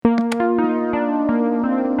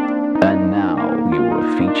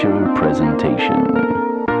feature presentation.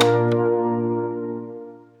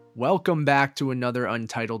 Welcome back to another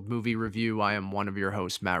Untitled Movie Review. I am one of your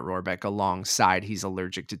hosts, Matt Rohrbeck. Alongside, he's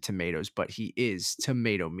allergic to tomatoes, but he is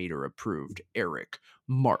Tomato Meter approved, Eric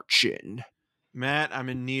Marchin. Matt, I'm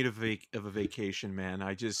in need of a vacation, man.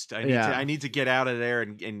 I need to get out of there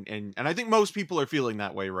and I think most people are feeling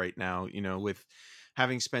that way right now, with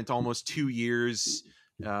having spent almost 2 years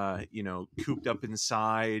cooped up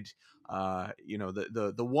inside.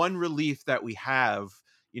 The one relief that we have,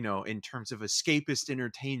 in terms of escapist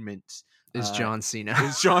entertainment Is John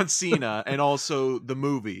Cena. And also the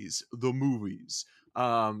movies.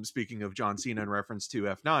 Speaking of John Cena in reference to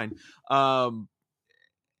F9.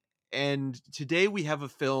 And today we have a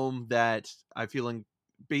film that I feel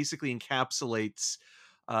basically encapsulates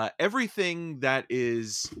everything that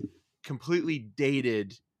is completely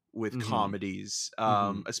dated with comedies,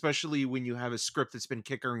 especially when you have a script that's been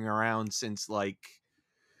kicking around since like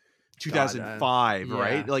 2005,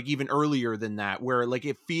 right? Like even earlier than that, where like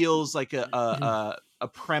it feels like a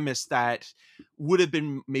premise that would have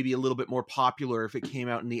been maybe a little bit more popular if it came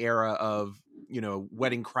out in the era of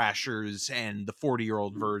Wedding Crashers and The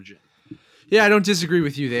 40-Year-Old Virgin. Yeah, I don't disagree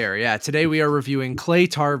with you there. Yeah, today we are reviewing Clay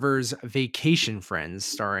Tarver's Vacation Friends,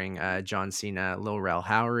 starring John Cena, Lil Rel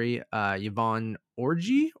Howery, Yvonne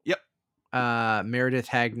Orji, Meredith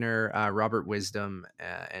Hagner, Robert Wisdom,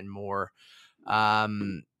 and more.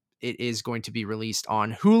 It is going to be released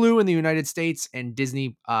on Hulu in the United States and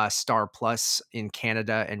Disney Star Plus in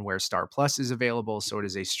Canada, and where Star Plus is available. So it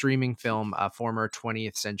is a streaming film, a former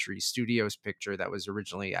 20th Century Studios picture that was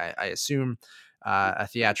originally, I assume, a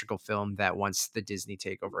theatrical film that once the Disney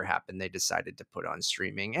takeover happened, they decided to put on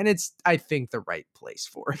streaming. And it's, I think, the right place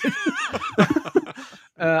for it.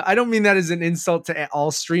 I don't mean that as an insult to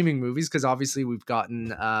all streaming movies, because obviously we've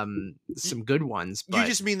gotten some good ones. But you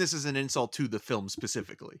just mean this is an insult to the film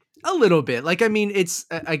specifically? A little bit. Like, I mean, it's,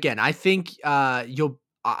 again, I think I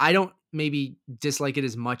don't maybe dislike it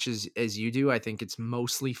as much as you do. I think it's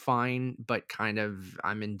mostly fine, but kind of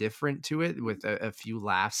I'm indifferent to it, with a few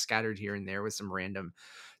laughs scattered here and there with some random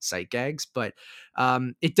sight gags. But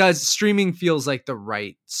it does, streaming feels like the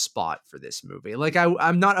right spot for this movie. Like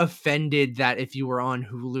I'm not offended that if you were on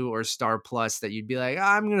Hulu or Star Plus that you'd be like,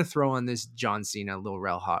 I'm gonna throw on this John Cena, Lil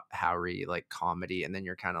Rel Howery like comedy, and then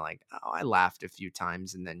you're kind of like, oh, I laughed a few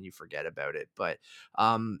times, and then you forget about it. But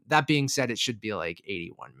that being said, it should be like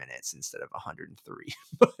 81 minutes instead of 103.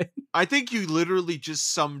 But I think you literally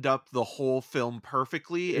just summed up the whole film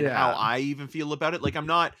perfectly, and how I even feel about it. Like, I'm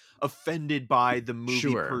not offended by the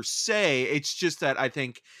movie per se. It's just that I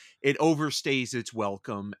think it overstays its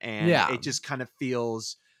welcome, and it just kind of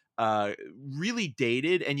feels really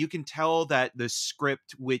dated. And you can tell that the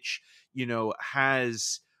script, which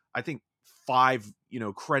has, I think, 5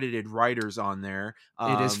 credited writers on there.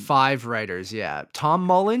 It is 5 writers, Tom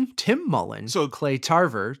Mullen, Tim Mullen, so Clay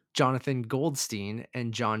Tarver, Jonathan Goldstein,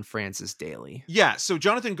 and John Francis Daly. So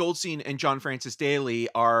Jonathan Goldstein and John Francis Daly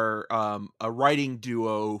are a writing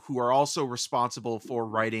duo who are also responsible for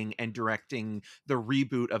writing and directing the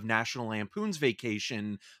reboot of National Lampoon's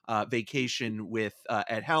Vacation with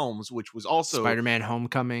Ed Helms, which was also Spider-Man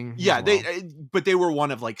Homecoming. But they were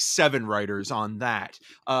one of like 7 writers on that.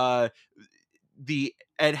 The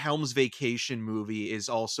Ed Helms Vacation movie is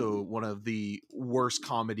also one of the worst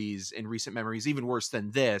comedies in recent memories, even worse than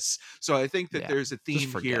this. So I think that there's a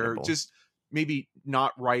theme here. Just maybe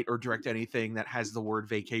not write or direct anything that has the word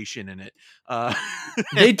vacation in it.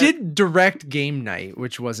 They did direct Game Night,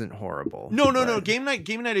 which wasn't horrible. No. Game Night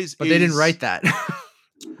is... But they didn't write that.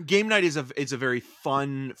 Game Night is a very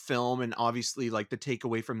fun film, and obviously like the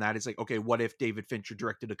takeaway from that is like, okay, what if David Fincher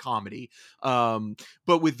directed a comedy?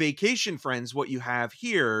 But with Vacation Friends, what you have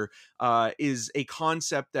here is a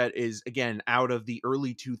concept that is, again, out of the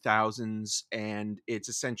early 2000s, and it's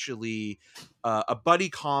essentially a buddy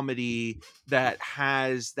comedy that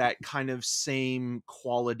has that kind of same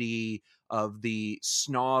quality of the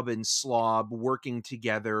snob and slob working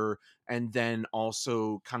together, and then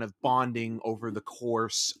also kind of bonding over the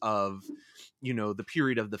course of, the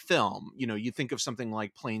period of the film. You think of something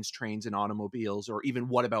like Planes, Trains, and Automobiles, or even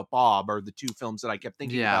What About Bob, are the 2 films that I kept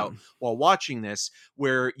thinking about while watching this,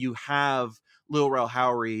 where you have Lil Rel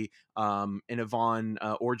Howery and Yvonne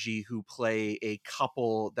Orji, who play a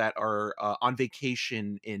couple that are on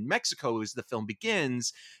vacation in Mexico as the film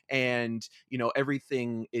begins, and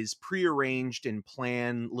everything is prearranged and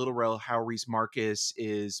planned. Lil Rel Howery's Marcus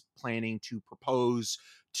is planning to propose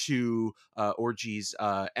to Orji's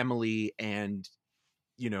Emily, and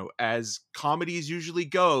as comedies usually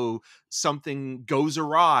go, something goes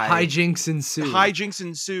awry. Hijinks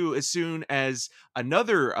ensue as soon as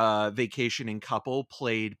another vacationing couple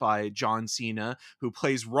played by John Cena, who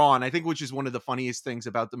plays Ron, I think, which is one of the funniest things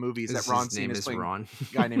about the movie is that Ron Cena is playing Ron.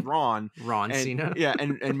 a guy named Ron. Ron and, Cena. Yeah,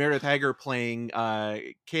 and Meredith Hager playing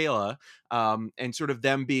Kayla, and sort of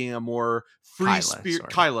them being a more free spirit,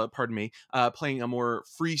 Kyla, pardon me, playing a more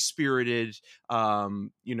free-spirited,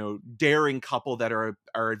 daring couple that are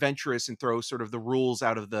adventurous and throw sort of the rules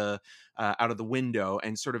out of the window,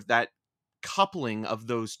 and sort of that coupling of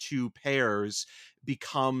those two pairs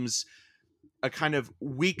becomes a kind of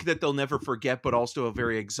week that they'll never forget, but also a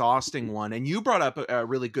very exhausting one. And you brought up a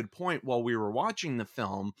really good point while we were watching the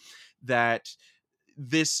film, that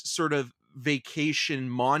this sort of vacation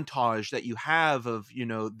montage that you have of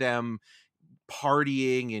them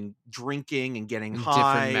partying and drinking and getting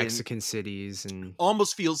high, different Mexican cities, and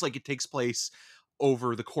almost feels like it takes place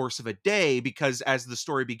over the course of a day, because as the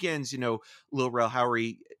story begins, Lil Rel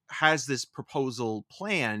Howery has this proposal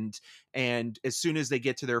planned, and as soon as they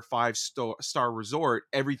get to their 5-star resort,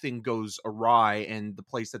 everything goes awry, and the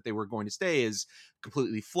place that they were going to stay is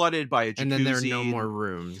completely flooded by a jacuzzi, and then there are no more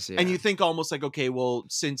rooms. And you think almost like, okay, well,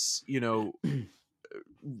 since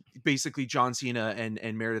basically John Cena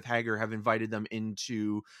and Meredith Hager have invited them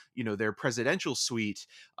into their presidential suite,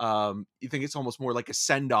 you think it's almost more like a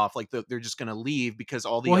send-off, like they're just gonna leave, because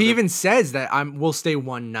all the he even says that we'll stay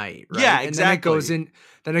one night, right? Yeah, and exactly.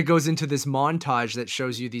 then it goes into this montage that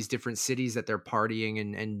shows you these different cities that they're partying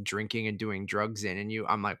and drinking and doing drugs in, and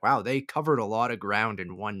I'm like, wow, they covered a lot of ground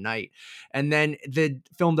in one night. And then the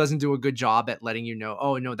film doesn't do a good job at letting you know,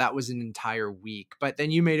 oh no, that was an entire week. But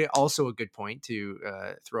then you made it also a good point to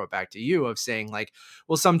throw it back to you, of saying like,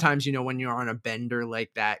 well, sometimes when you're on a bender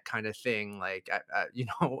like that kind of thing, like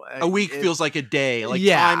a week feels like a day, like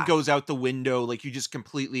time goes out the window, like you just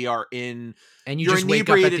completely are in, and you're just wake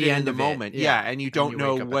up at the end of the moment. And you don't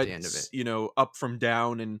know what's up from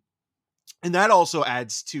down, and that also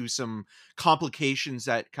adds to some complications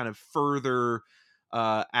that kind of further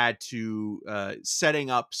add to setting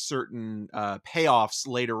up certain payoffs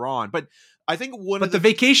later on. But I think the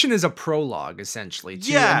vacation is a prologue, essentially,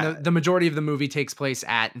 too. Yeah, and the majority of the movie takes place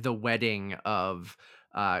at the wedding of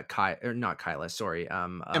not Kyla, sorry,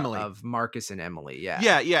 Emily, of Marcus and Emily.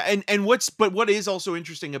 Yeah. And what is also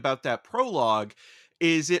interesting about that prologue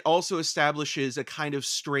is it also establishes a kind of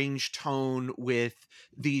strange tone with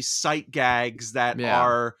these sight gags that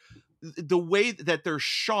are the way that they're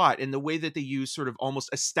shot, and the way that they use sort of almost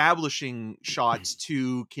establishing shots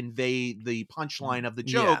to convey the punchline of the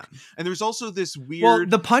joke. And there's also this weird, well,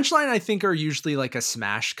 the punchline I think are usually like a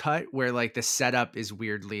smash cut, where like the setup is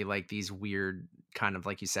weirdly like these weird kind of,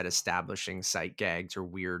 like you said, establishing sight gags or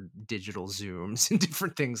weird digital zooms and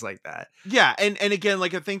different things like that. Yeah, and again,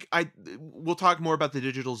 like I think we'll talk more about the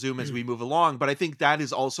digital zoom as we move along, but I think that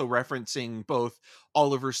is also referencing both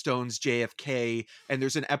Oliver Stone's JFK, and there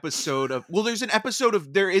is an episode of Seinfeld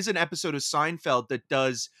that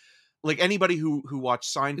does, like, anybody who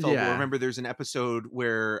watched Seinfeld will remember there's an episode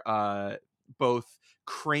where both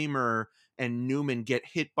Kramer and Newman get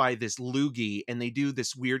hit by this loogie, and they do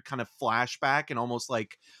this weird kind of flashback and almost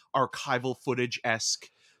like archival footage-esque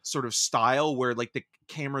sort of style, where like the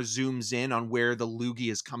camera zooms in on where the loogie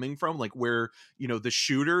is coming from, like where the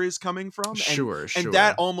shooter is coming from. And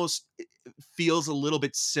that almost feels a little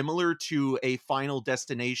bit similar to a Final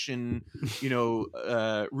Destination,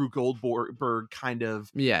 Rube Goldberg kind of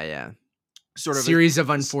sort of series of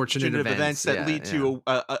unfortunate events that lead to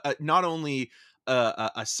a not only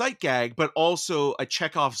a sight gag, but also a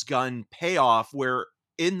Chekhov's gun payoff, where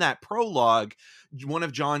in that prologue, one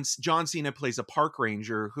of John Cena plays a park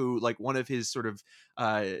ranger who, like, one of his sort of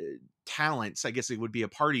talents, I guess it would be a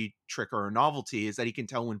party trick or a novelty, is that he can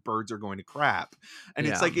tell when birds are going to crap. And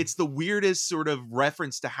it's like, it's the weirdest sort of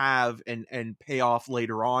reference to have and pay off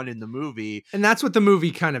later on in the movie. And that's what the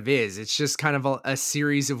movie kind of is. It's just kind of a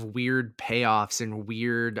series of weird payoffs and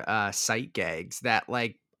weird sight gags that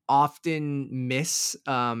like often miss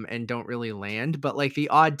and don't really land, but like the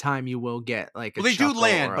odd time you will get like they do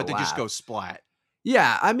land, but they just go splat.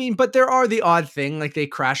 Yeah, I mean, but there are the odd thing, like they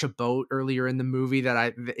crash a boat earlier in the movie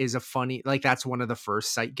that is a funny, like that's one of the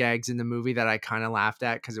first sight gags in the movie that I kind of laughed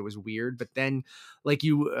at because it was weird. But then, like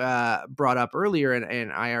you brought up earlier,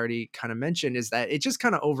 and I already kind of mentioned, is that it just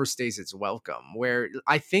kind of overstays its welcome. Where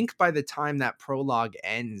I think by the time that prologue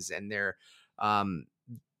ends and they're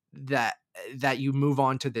that you move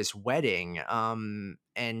on to this wedding, and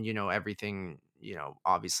everything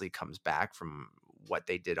obviously comes back from what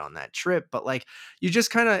they did on that trip, but like you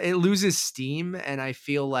just kind of, it loses steam. And I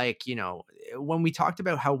feel like, you know, when we talked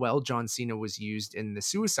about how well John Cena was used in the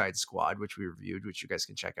Suicide Squad, which we reviewed, which you guys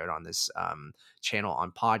can check out on this channel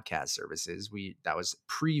on podcast services, that was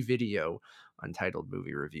pre-video Untitled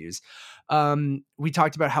Movie Reviews. We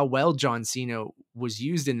talked about how well John Cena was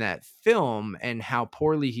used in that film and how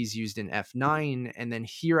poorly he's used in F9. And then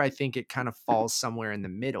here, I think it kind of falls somewhere in the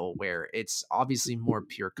middle where it's obviously more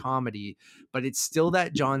pure comedy, but it's still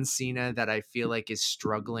that John Cena that I feel like is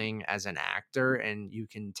struggling as an actor. And you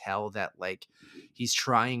can tell that like he's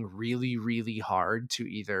trying really, really hard to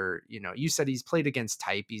either, you know, you said he's played against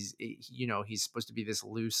type. You know, he's supposed to be this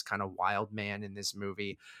loose kind of wild man in this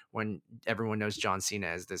movie when everyone knows John Cena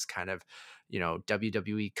as this kind of, you know,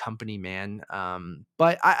 WWE company man.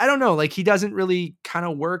 But I don't know, like he doesn't really kind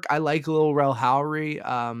of work. I like Lil Rel Howery.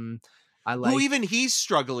 Who even he's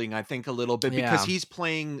struggling, I think, a little bit because Yeah. he's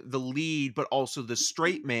playing the lead, but also the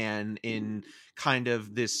straight man in kind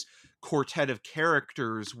of this quartet of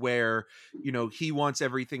characters where, you know, he wants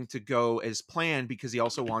everything to go as planned because he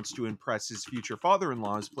also wants to impress his future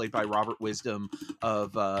father-in-law, is played by Robert Wisdom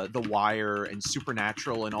of The Wire and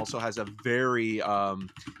Supernatural, and also has a very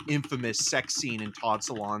infamous sex scene in Todd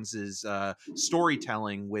Solondz's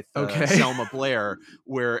storytelling with Okay. Selma Blair,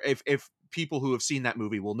 where if people who have seen that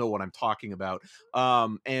movie will know what I'm talking about.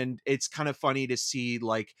 And it's kind of funny to see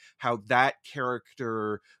like how that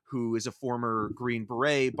character, who is a former Green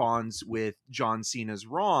Beret, bonds with John Cena's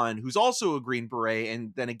Ron, who's also a Green Beret.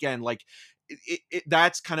 And then again, like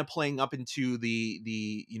that's kind of playing up into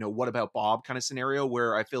the you know, what about Bob kind of scenario,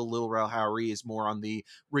 where I feel Lil Rel Howery is more on the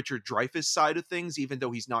Richard Dreyfuss side of things, even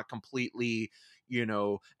though he's not completely, you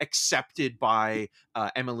know, accepted by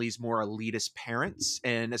Emily's more elitist parents,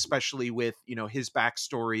 and especially with, you know, his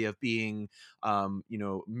backstory of being you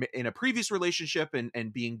know, in a previous relationship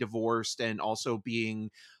and being divorced, and also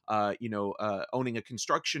being you know, owning a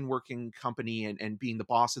construction working company and being the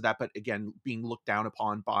boss of that, but again being looked down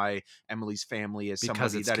upon by Emily's family as Because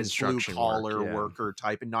somebody it's that is blue construction collar work, yeah. worker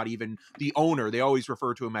type, and not even the owner. They always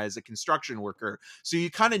refer to him as a construction worker. So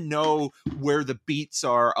you kind of know where the beats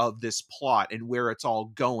are of this plot and where it's all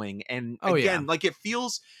going. And Oh, again, yeah. like it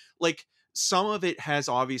feels like some of it has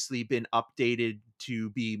obviously been updated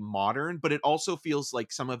to be modern, but it also feels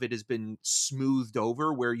like some of it has been smoothed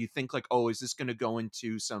over, where you think like, oh, is this going to go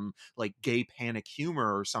into some like gay panic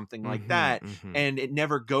humor or something like that? And it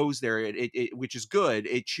never goes there. It which is good.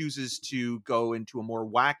 It chooses to go into a more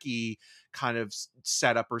wacky kind of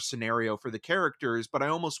setup or scenario for the characters, but I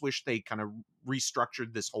almost wish they kind of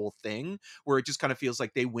restructured this whole thing, where it just kind of feels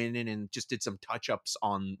like they went in and just did some touch-ups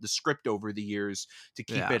on the script over the years to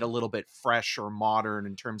keep Yeah. it a little bit fresh or modern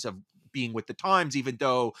in terms of being with the times, even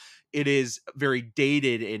though it is very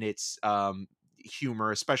dated in its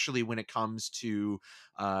humor, especially when it comes to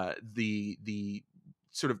the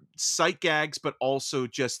sort of sight gags, but also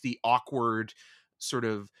just the awkward sort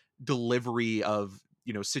of delivery of,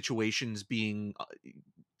 you know, situations being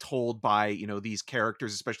told by, you know, these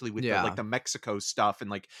characters, especially with the, like Yeah. the Mexico stuff, and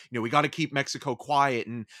like, you know, we got to keep Mexico quiet.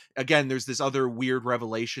 And again, there's this other weird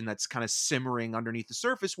revelation that's kind of simmering underneath the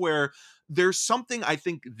surface, where there's something I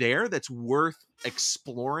think there that's worth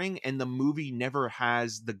exploring, and the movie never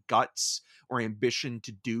has the guts or ambition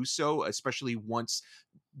to do so, especially once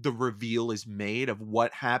the reveal is made of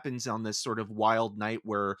what happens on this sort of wild night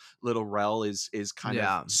where Little Rel is kind of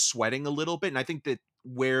Yeah. sweating a little bit. And I think that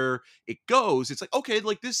where it goes, it's like, okay,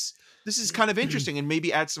 like this is kind of interesting, and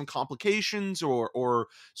maybe add some complications or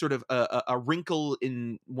sort of a wrinkle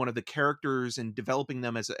in one of the characters and developing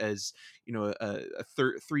them as you know, a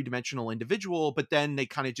three-dimensional individual. But then they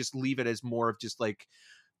kind of just leave it as more of just like,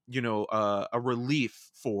 you know, a relief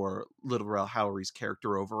for Little Rel Howery's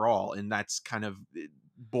character overall, and that's kind of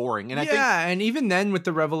boring. And I think Yeah, and even then with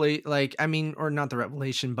the revelation, like I mean, or not the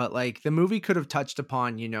revelation, but like the movie could have touched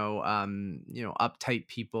upon, you know, uptight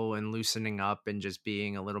people and loosening up and just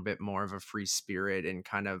being a little bit more of a free spirit and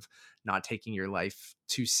kind of not taking your life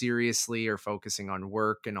too seriously or focusing on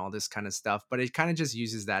work and all this kind of stuff. But it kind of just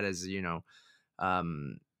uses that as, you know,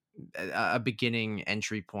 um a beginning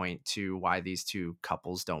entry point to why these two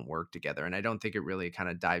couples don't work together. And I don't think it really kind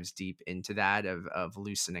of dives deep into that of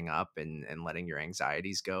loosening up and letting your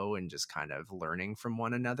anxieties go and just kind of learning from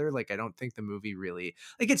one another. Like I don't think the movie really,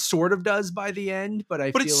 like, it sort of does by the end, but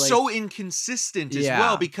I but it's feel like so inconsistent as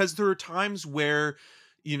well, yeah. because there are times where,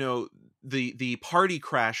 you know, the party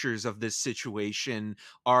crashers of this situation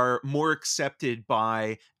are more accepted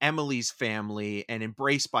by Emily's family and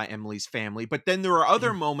embraced by Emily's family, but then there are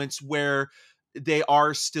other moments where they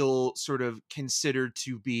are still sort of considered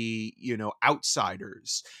to be, you know,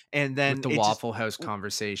 outsiders. And With then the it just Waffle House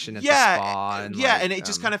conversation at the yeah, spa and yeah, like and it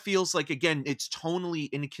just kind of feels like, again, it's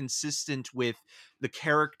tonally inconsistent with the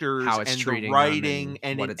characters how it's and the treating them writing, and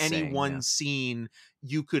and what in it's any saying. one Yeah. scene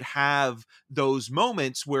you could have those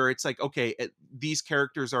moments where it's like, okay, these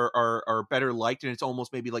characters are better liked, and it's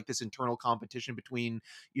almost maybe like this internal competition between,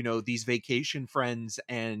 you know, these vacation friends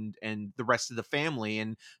and the rest of the family,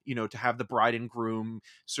 and, you know, to have the bride and groom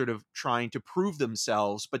sort of trying to prove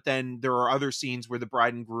themselves. But then there are other scenes where the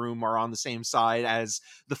bride and groom are on the same side as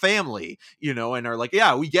the family, you know, and are like,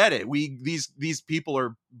 yeah, we get it, these people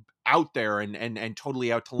are out there and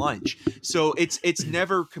totally out to lunch. So it's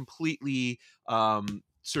never completely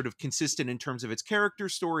sort of consistent in terms of its character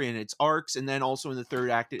story and its arcs. And then also in the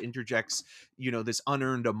third act it interjects, you know, this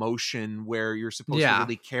unearned emotion where you're supposed to Yeah.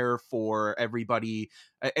 really care for everybody,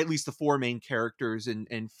 at least the four main characters,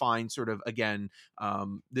 and find sort of, again,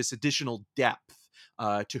 this additional depth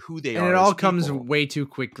to who they And it are as all comes people. way too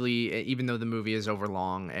quickly, even though the movie is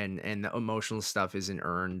overlong and the emotional stuff isn't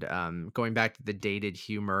earned. Going back to the dated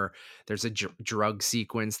humor, there's a drug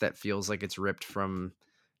sequence that feels like it's ripped from,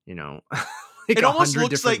 you know, like It almost 100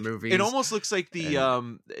 looks different like movies. the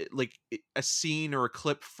And a scene or a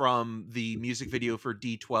clip from the music video for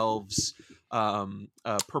D12's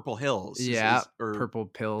Purple Hills, yeah, is or Purple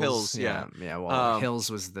Pills. Pills, Yeah, yeah. yeah. Well, Um Hills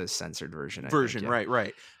was the censored version, I think. version, Yeah. right,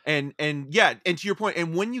 right. And yeah, and to your point,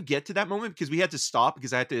 and when you get to that moment, because we had to stop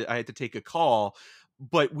because I had to take a call,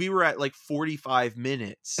 but we were at like 45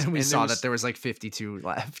 minutes And we and there saw that was, there was like 52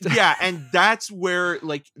 left. yeah, and that's where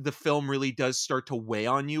like the film really does start to weigh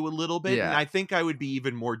on you a little bit. And Yeah. I think I would be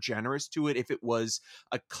even more generous to it if it was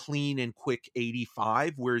a clean and quick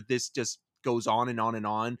 85, where this just goes on and on and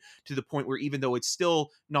on, to the point where even though it's still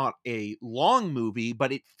not a long movie,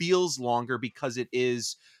 but it feels longer because it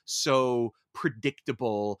is so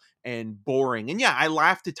predictable and boring. And yeah, I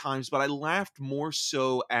laughed at times, but I laughed more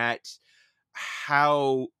so at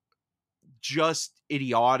how just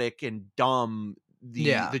idiotic and dumb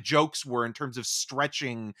Yeah. the jokes were, in terms of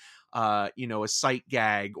stretching you know, a sight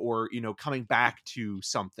gag, or, you know, coming back to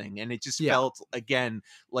something. And it just Yeah. felt, again,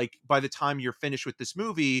 like by the time you're finished with this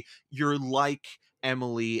movie, you're like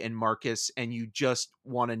Emily and Marcus, and you just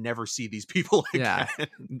want to never see these people Yeah.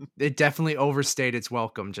 again. It definitely overstayed its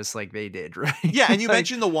welcome, just like they did, right? Yeah, and you Like,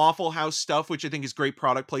 mentioned the Waffle House stuff, which I think is great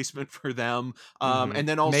product placement for them. mhm. And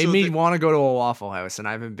then Made also me the wanna go to a Waffle House, and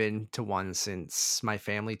I haven't been to one since my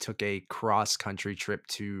family took a cross-country trip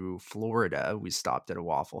to Florida. We stopped at a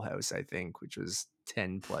Waffle House, I think, which was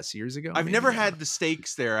 10 plus years ago, I've never maybe, I don't had the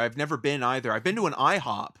steaks there. I've never been either. I've been to an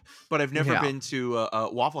IHOP, but I've know. never Yeah. been to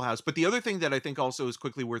a Waffle House. But the other thing that I think also is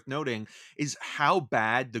quickly worth noting is how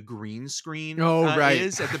bad the green screen Oh, right.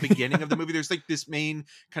 is at the beginning of the movie. There's like this main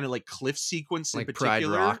kind of like cliff sequence in Like Pride particular,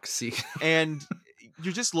 Rock, see. and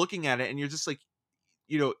you're just looking at it and you're just like,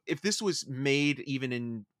 you know, if this was made even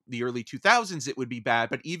in the early 2000s, it would be bad.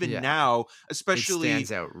 But even Yeah. now, It especially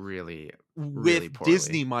stands out really, really with poorly.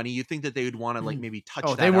 Disney money, you'd think that they would want to like maybe touch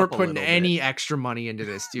Oh, they that up weren't a putting little bit. any extra money into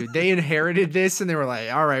this, dude. They inherited this and they were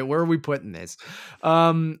like, "All right, where are we putting this?"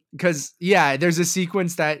 Cuz yeah, there's a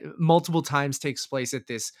sequence that multiple times takes place at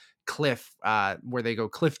this cliff where they go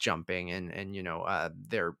cliff jumping and you know,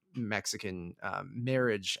 their Mexican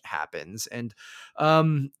marriage happens and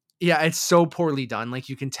um yeah, it's so poorly done. Like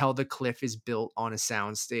you can tell the cliff is built on a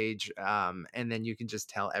soundstage, and then you can just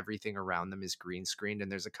tell everything around them is green screened.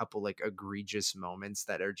 And there's a couple like egregious moments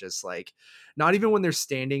that are just like not even when they're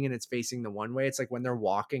standing and it's facing the one way. It's like when they're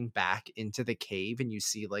walking back into the cave and you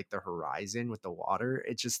see like the horizon with the water.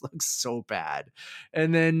 It just looks so bad.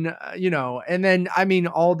 And then you know, and then I mean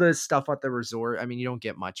all the stuff at the resort. I mean you don't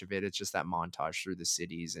get much of it. It's just that montage through the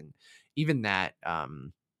cities, and even that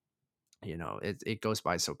you know, it goes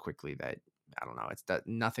by so quickly that I don't know. It's that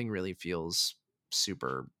nothing really feels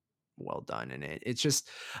super well done in it. It's just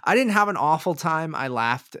I didn't have an awful time. I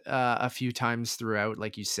laughed a few times throughout,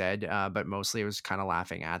 like you said, but mostly I was kind of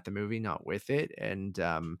laughing at the movie, not with it. And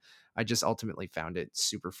I just ultimately found it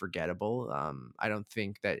super forgettable. I don't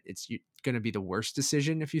think that it's going to be the worst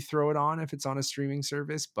decision if you throw it on if it's on a streaming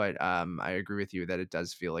service, but I agree with you that it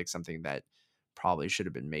does feel like something that probably should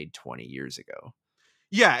have been made 20 years ago.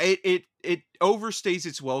 Yeah, it overstays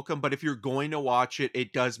its welcome, but if you're going to watch it,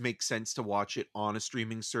 it does make sense to watch it on a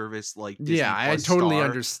streaming service like Yeah, Disney I Plus totally Star.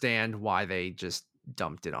 understand why they just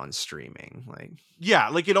dumped it on streaming. Like, yeah,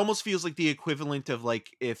 like it almost feels like the equivalent of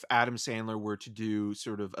like if Adam Sandler were to do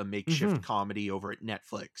sort of a makeshift comedy over at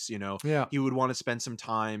Netflix, yeah, he would want to spend some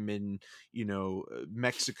time in,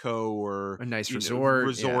 Mexico or a nice resort. Yeah,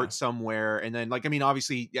 resort somewhere. And then like, I mean,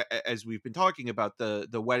 obviously, as we've been talking about,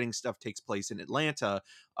 the wedding stuff takes place in Atlanta.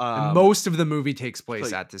 and most of the movie takes place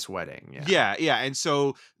Like, at this wedding. Yeah. yeah. And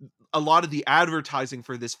so a lot of the advertising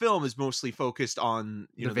for this film is mostly focused on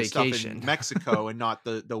The the stuff vacation. in Mexico and not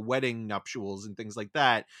the wedding nuptials and things like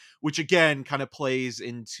that, which again kind of plays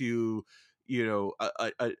into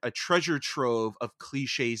a treasure trove of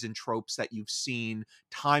cliches and tropes that you've seen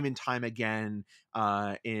time and time again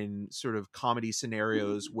in sort of comedy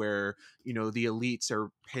scenarios where the elites are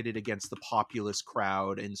pitted against the populist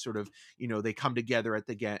crowd, and sort of they come together at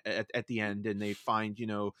the end, and they find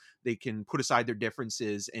they can put aside their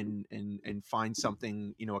differences and find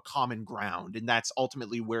something, a common ground, and that's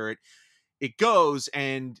ultimately where it goes.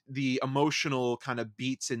 And the emotional kind of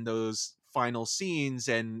beats in those final scenes,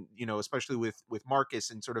 and especially with Marcus,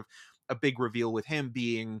 and sort of a big reveal with him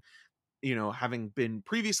being having been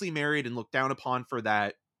previously married and looked down upon for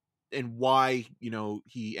that, and why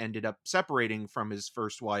he ended up separating from his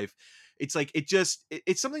first wife. It's like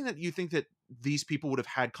it's something that you think that these people would have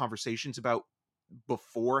had conversations about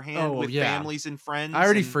beforehand Oh with yeah, families and friends. I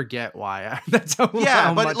already And forget why. That's how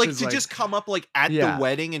yeah, but much like is to like, just come up like at the yeah.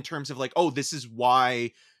 wedding in terms of like, oh, this is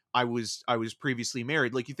why I was previously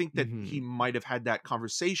married. Like you think that he might have had that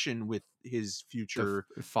conversation with his The future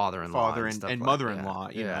father-in-law father and and, stuff and like, yeah, mother-in-law,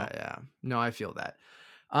 yeah, yeah. No, I feel that.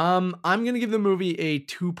 I'm gonna give the movie a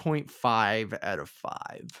 2.5 out of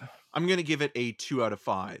 5. I'm gonna give it a 2 out of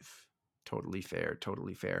 5. Totally fair,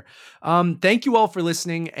 totally fair. Thank you all for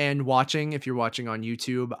listening and watching. If you're watching on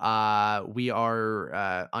YouTube, we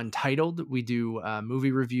are Untitled. We do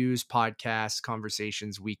movie reviews, podcasts,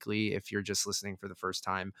 conversations weekly. If you're just listening for the first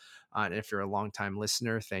time, and if you're a longtime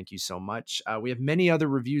listener, thank you so much. We have many other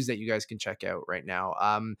reviews that you guys can check out right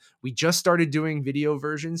now. We just started doing video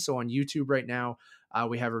versions, so on YouTube right now,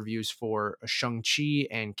 we have reviews for Shang-Chi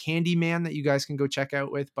and Candyman that you guys can go check out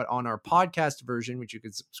with. But on our podcast version, which you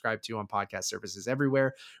can subscribe to on podcast services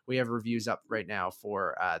everywhere, we have reviews up right now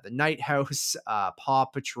for The Night House, Paw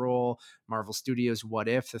Patrol, Marvel Studios' What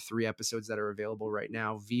If, the 3 episodes that are available right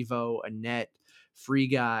now, Vivo, Annette, Free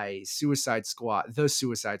Guy, Suicide Squad, The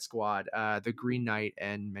Suicide Squad, The Green Knight,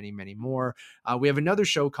 and many, many more. We have another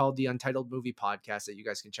show called the Untitled Movie Podcast that you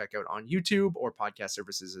guys can check out on YouTube or podcast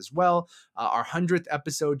services as well. Our 100th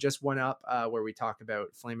episode just went up where we talk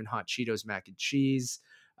about Flamin' Hot Cheetos mac and cheese,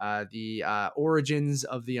 the origins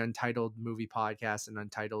of the Untitled Movie Podcast and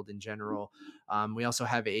Untitled in general. We also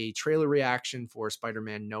have a trailer reaction for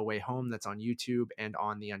Spider-Man No Way Home that's on YouTube and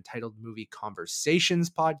on the Untitled Movie Conversations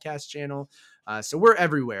podcast channel. So we're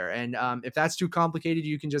everywhere. And if that's too complicated,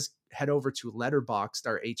 you can just head over to Letterboxd.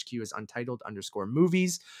 Our HQ is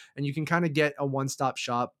Untitled_movies, and you can kind of get a one-stop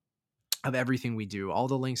shop of everything we do. All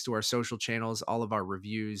the links to our social channels, all of our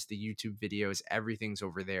reviews, the YouTube videos, everything's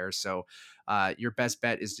over there. So your best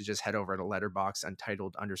bet is to just head over to Letterboxd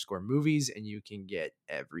Untitled_movies, and you can get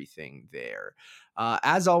everything there.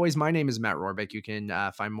 As always, my name is Matt Rohrbeck. You can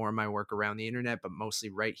find more of my work around the internet, but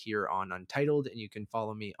mostly right here on Untitled. And you can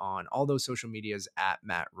follow me on all those social medias at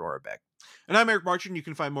Matt Rohrbeck. And I'm Eric Martin. You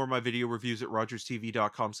can find more of my video reviews at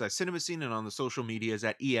rogerstv.com/cinemascene and on the social medias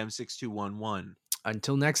at EM6211.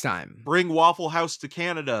 Until next time. Bring Waffle House to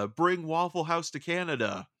Canada. Bring Waffle House to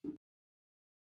Canada.